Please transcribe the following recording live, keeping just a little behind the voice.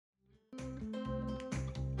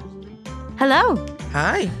Hello.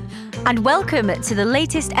 Hi. And welcome to the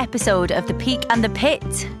latest episode of The Peak and the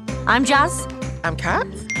Pit. I'm Jazz. I'm Kat.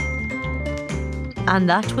 And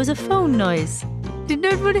that was a phone noise. Did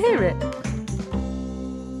everyone hear it?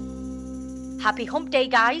 Happy hump day,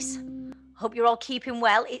 guys. Hope you're all keeping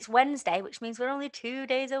well. It's Wednesday, which means we're only 2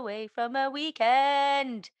 days away from a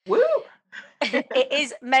weekend. Woo! It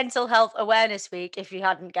is Mental Health Awareness Week, if you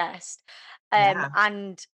hadn't guessed.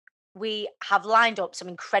 And we have lined up some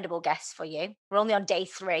incredible guests for you. We're only on day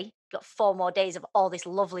 3. We've got 4 more days of all this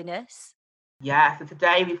loveliness. Yeah, so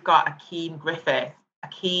today we've got Akeem Griffiths.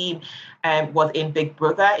 Akeem was in Big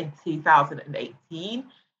Brother in 2018.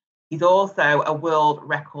 He's also a world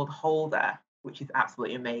record holder, which is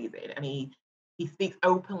absolutely amazing. And he speaks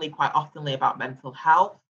openly, quite oftenly, about mental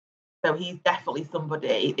health. So he's definitely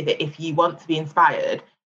somebody, if you want to be inspired,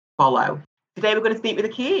 follow. Today we're going to speak with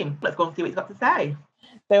Akeem. Let's go and see what he's got to say.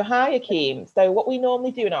 So hi, Akeem. So what we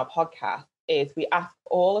normally do in our podcast is we ask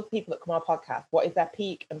all of the people that come on our podcast, what is their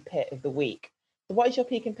peak and pit of the week? So what is your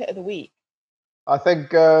peak and pit of the week? I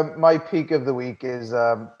think my peak of the week is,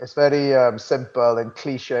 it's very simple and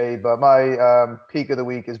cliche, but my peak of the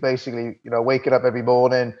week is basically, waking up every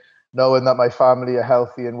morning, knowing that my family are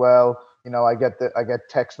healthy and well. I get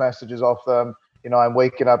text messages off them. I'm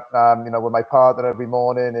waking up, with my partner every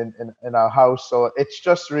morning in our house. So it's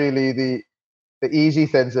just really the easy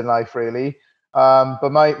things in life, really. But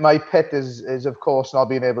my pit is of course not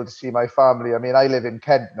being able to see my family. I mean, I live in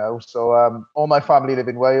Kent now, so all my family live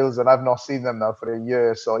in Wales, and I've not seen them now for a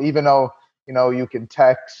year. So even though you can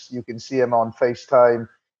text, you can see them on FaceTime,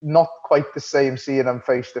 not quite the same seeing them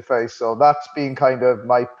face to face. So that's been kind of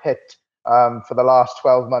my pit for the last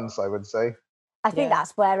 12 months, I would say. I think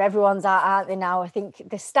that's where everyone's at, aren't they now? I think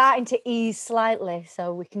they're starting to ease slightly,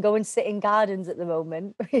 so we can go and sit in gardens at the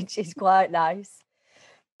moment, which is quite nice.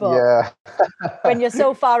 But yeah. when you're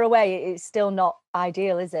so far away, it's still not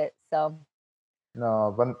ideal, is it? So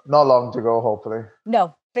no, but not long to go, hopefully.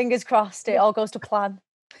 No, fingers crossed, it all goes to plan.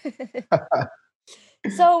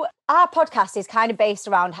 So our podcast is kind of based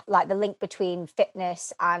around like the link between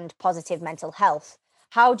fitness and positive mental health.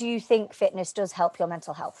 How do you think fitness does help your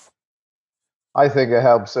mental health? I think it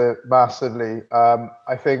helps it massively.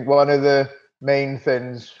 I think one of the main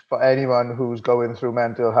things for anyone who's going through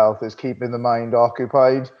mental health is keeping the mind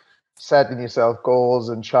occupied, setting yourself goals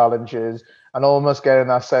and challenges, and almost getting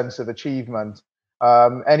that sense of achievement.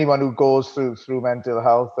 Anyone who goes through mental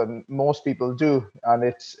health, and most people do, and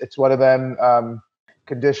it's one of them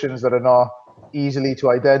conditions that are not easily to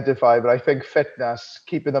identify. But I think fitness,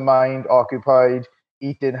 keeping the mind occupied,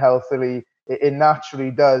 eating healthily, it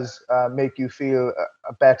naturally does make you feel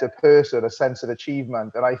a better person, a sense of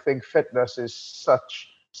achievement. And I think fitness is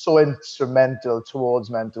so instrumental towards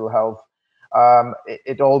mental health.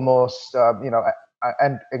 It almost,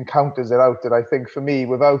 and encounters it out. And I think for me,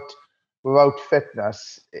 without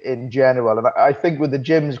fitness in general, and I think with the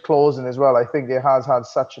gyms closing as well, I think it has had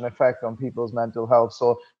such an effect on people's mental health.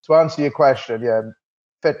 So to answer your question,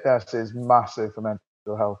 fitness is massive for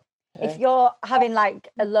mental health. If you're having like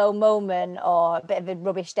a low moment or a bit of a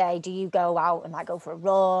rubbish day, do you go out and like go for a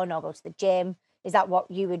run or go to the gym? Is that what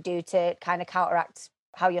you would do to kind of counteract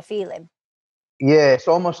how you're feeling? Yeah, it's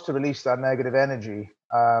almost to release that negative energy.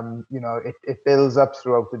 It builds up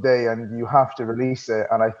throughout the day and you have to release it.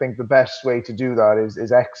 And I think the best way to do that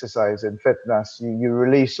is exercise and fitness. You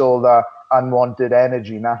release all that unwanted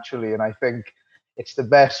energy naturally. And I think it's the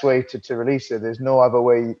best way to release it. There's no other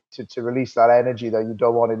way to release that energy that you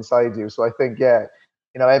don't want inside you. So I think,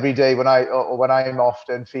 every day when I'm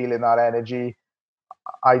often feeling that energy,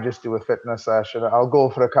 I just do a fitness session. I'll go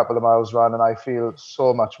for a couple of miles run and I feel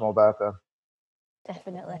so much more better.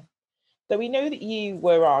 Definitely. So we know that you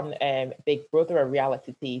were on Big Brother, a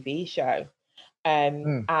reality TV show,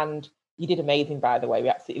 and you did amazing, by the way. We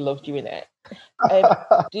absolutely loved you in it.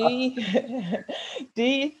 Do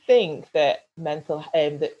you think that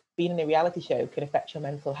that being in a reality show can affect your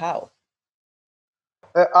mental health?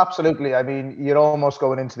 Absolutely. I mean, you're almost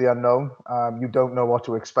going into the unknown. You don't know what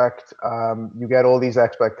to expect. You get all these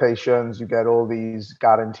expectations, you get all these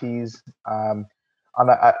guarantees. And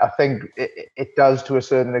I think it does to a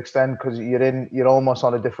certain extent, because you're almost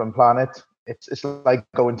on a different planet. It's like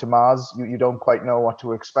going to Mars. You don't quite know what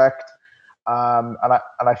to expect. And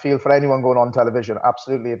I feel for anyone going on television,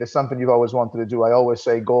 absolutely, if it's something you've always wanted to do, I always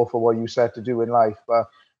say go for what you set to do in life. But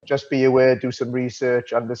just be aware, do some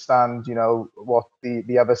research, understand, what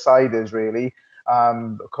the other side is really.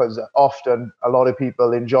 Because often a lot of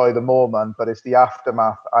people enjoy the moment, but it's the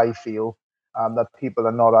aftermath, I feel, that people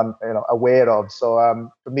are not aware of. So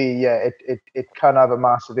for me, it can have a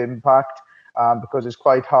massive impact. because it's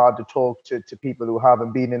quite hard to talk to people who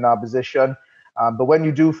haven't been in that position. But when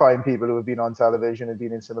you do find people who have been on television and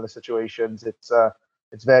been in similar situations,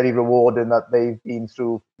 it's very rewarding that they've been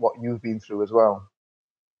through what you've been through as well.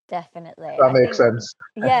 Definitely. That makes sense.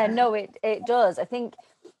 Yeah, no, it does. I think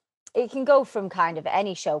it can go from kind of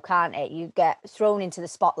any show, can't it? You get thrown into the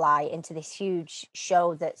spotlight, into this huge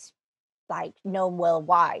show that's like known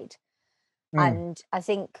worldwide. And I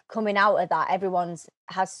think coming out of that, everyone's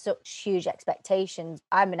has such huge expectations.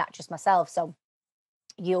 I'm an actress myself, so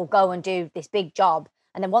you'll go and do this big job,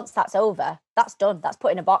 and then once that's over, that's done, that's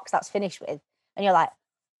put in a box, that's finished with, and you're like,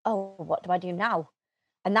 oh, what do I do now?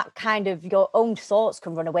 And that kind of your own thoughts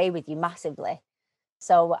can run away with you massively.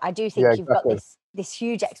 So I do think you've got this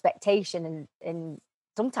huge expectation, and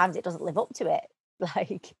sometimes it doesn't live up to it.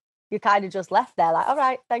 Like you're kind of just left there like, all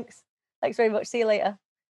right, thanks very much, see you later.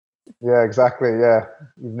 Yeah, exactly. Yeah,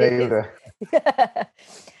 you've nailed it.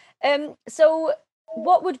 So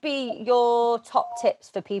what would be your top tips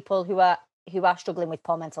for people who are struggling with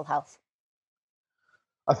poor mental health?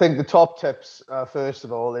 I think the top tips, first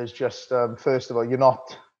of all, is just you're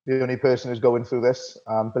not the only person who's going through this.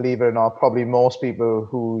 Believe it or not, probably most people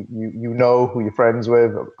who you know, who you're friends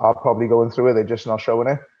with, are probably going through it. They're just not showing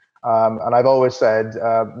it. And I've always said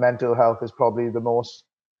mental health is probably the most,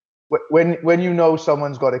 when you know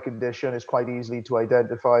someone's got a condition, it's quite easy to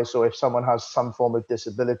identify. So if someone has some form of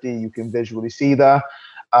disability, you can visually see that.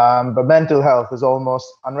 But mental health is almost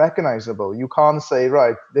unrecognizable. You can't say,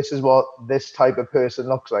 right, this is what this type of person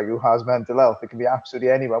looks like who has mental health. It can be absolutely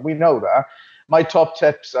anyone. We know that. My top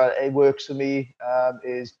tips, it works for me,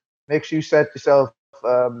 is make sure you set yourself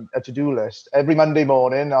a to-do list. Every Monday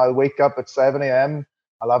morning, I'll wake up at 7 a.m.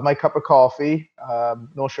 I'll have my cup of coffee,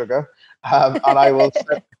 no sugar, and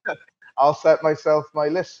I'll set myself my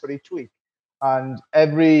list for each week. And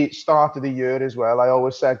every start of the year as well, I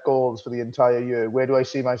always set goals for the entire year. Where do I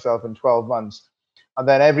see myself in 12 months? And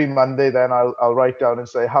then every Monday, then I'll write down and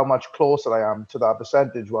say how much closer I am to that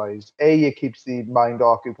percentage-wise. A, it keeps the mind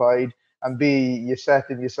occupied, and B, you're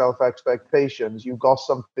setting yourself expectations. You've got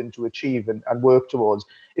something to achieve and work towards.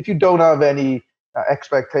 If you don't have any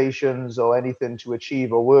expectations or anything to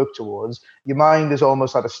achieve or work towards, your mind is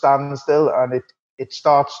almost at a standstill, and it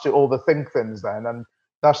starts to overthink things then. And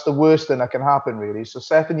that's the worst thing that can happen, really. So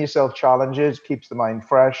setting yourself challenges keeps the mind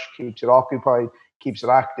fresh, keeps it occupied, keeps it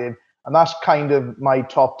active. And that's kind of my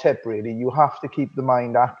top tip, really. You have to keep the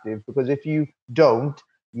mind active, because if you don't,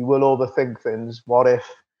 you will overthink things. What if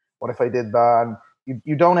I did that? And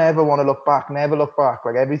you don't ever want to look back, never look back.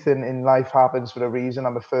 Like, everything in life happens for a reason.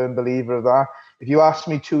 I'm a firm believer of that. If you asked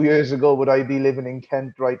me 2 years ago, would I be living in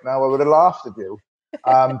Kent right now, I would have laughed at you.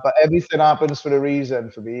 But everything happens for a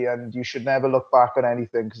reason for me, and you should never look back on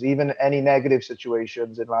anything, because even any negative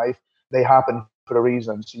situations in life, they happen for a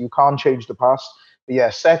reason. So you can't change the past. But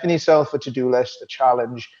yeah, setting yourself a to-do list, a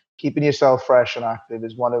challenge, keeping yourself fresh and active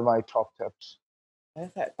is one of my top tips.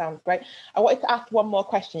 Perfect. Sounds great. I wanted to ask one more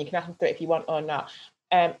question. You can answer it if you want or not.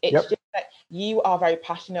 It's just that you are very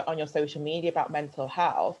passionate on your social media about mental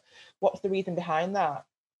health. What's the reason behind that?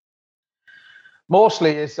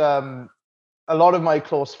 Mostly it's a lot of my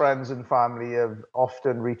close friends and family have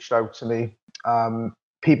often reached out to me.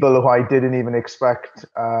 People who I didn't even expect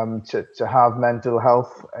to have mental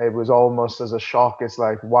health. It was almost as a shock. It's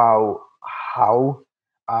like, wow, how?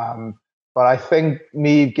 But I think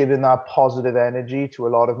me giving that positive energy to a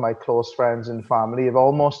lot of my close friends and family have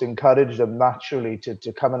almost encouraged them naturally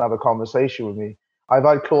to come and have a conversation with me. I've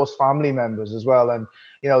had close family members as well, and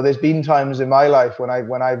there's been times in my life when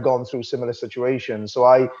I've gone through similar situations, so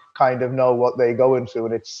I kind of know what they're going through,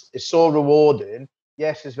 and it's so rewarding.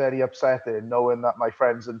 Yes, it's very upsetting knowing that my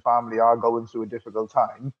friends and family are going through a difficult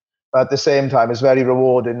time, but at the same time, it's very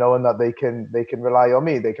rewarding knowing that they can rely on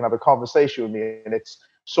me, they can have a conversation with me, and it's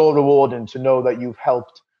so rewarding to know that you've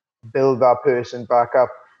helped build that person back up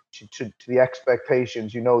to the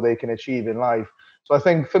expectations they can achieve in life. So I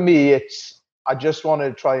think for me, I just want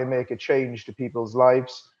to try and make a change to people's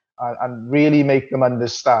lives and really make them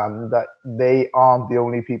understand that they aren't the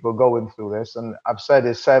only people going through this. And I've said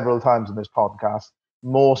this several times in this podcast,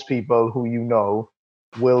 most people who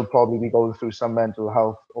will probably be going through some mental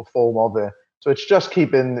health or form of it. So it's just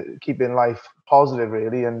keeping life positive,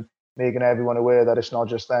 really, and making everyone aware that it's not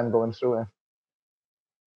just them going through it.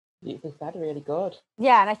 You said really good.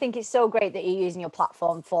 Yeah, and I think it's so great that you're using your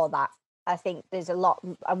platform for that. I think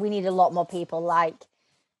we need a lot more people like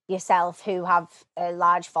yourself who have a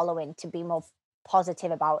large following to be more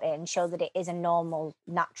positive about it and show that it is a normal,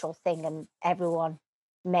 natural thing, and everyone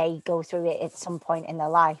may go through it at some point in their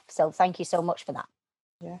life. So thank you so much for that.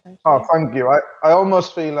 Yeah, thank you. Oh, thank you. I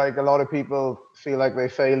almost feel like a lot of people feel like they're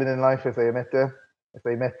failing in life if they admit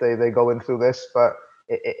they're going through this, but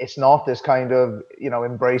it's not. This kind of,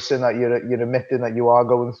 embracing that you're admitting that you are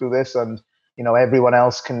going through this, and everyone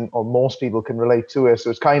else can, or most people can relate to it.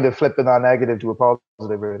 So it's kind of flipping that negative to a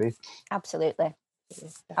positive, really. Absolutely.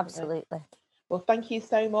 Yes, Absolutely. Well, thank you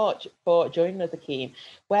so much for joining us, Akeem.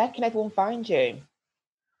 Where can everyone find you?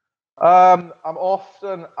 I'm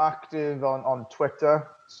often active on Twitter,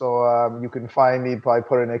 so you can find me by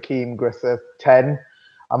putting Akeem Griffiths 10.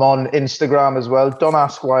 I'm on Instagram as well. Don't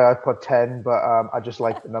ask why I put 10, but I just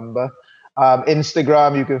like the number.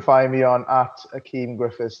 Instagram, you can find me on @Akeem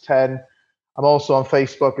Griffiths 10. I'm also on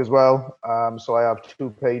Facebook as well. So I have 2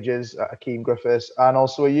 pages, Akeem Griffiths, and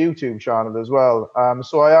also a YouTube channel as well.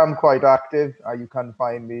 So I am quite active. You can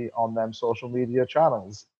find me on them social media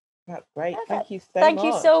channels. That's great. Perfect. Thank you so much. Thank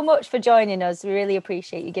you so much for joining us. We really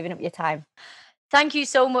appreciate you giving up your time. Thank you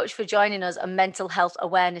so much for joining us on Mental Health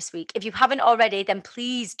Awareness Week. If you haven't already, then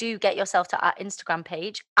please do get yourself to our Instagram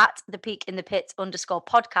page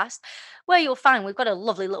 @thepeakinthepit_podcast, where you'll find we've got a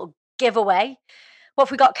lovely little giveaway. What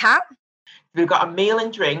have we got, Kat? We've got a meal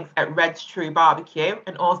and drinks at Red's True Barbecue,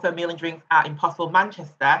 and also a meal and drinks at Impossible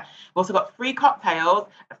Manchester. We've also got free cocktails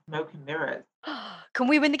at Smoke and Mirrors. Can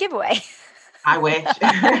we win the giveaway? I wish.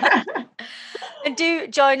 And do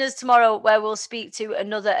join us tomorrow, where we'll speak to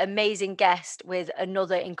another amazing guest with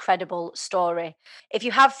another incredible story. If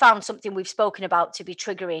you have found something we've spoken about to be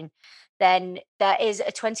triggering, then there is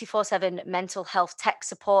a 24/7 mental health tech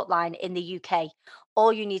support line in the UK.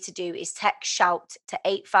 All you need to do is text SHOUT to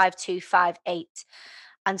 85258,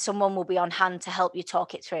 and someone will be on hand to help you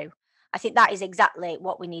talk it through. I think that is exactly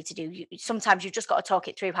what we need to do. Sometimes you've just got to talk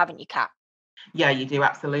it through, haven't you, Kat? Yeah, you do,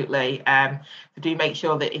 absolutely. So do make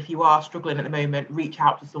sure that if you are struggling at the moment, reach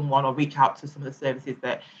out to someone or reach out to some of the services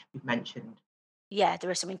that we've mentioned. Yeah,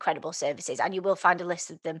 there are some incredible services, and you will find a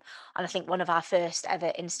list of them on, I think, one of our first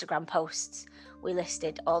ever Instagram posts. We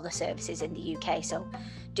listed all the services in the UK, so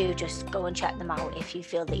do just go and check them out if you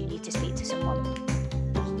feel that you need to speak to someone.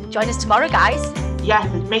 Join us tomorrow, guys. Yes,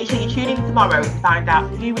 and make sure you tune in tomorrow to find out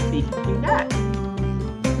who we're speaking to next.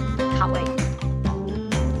 Can't wait.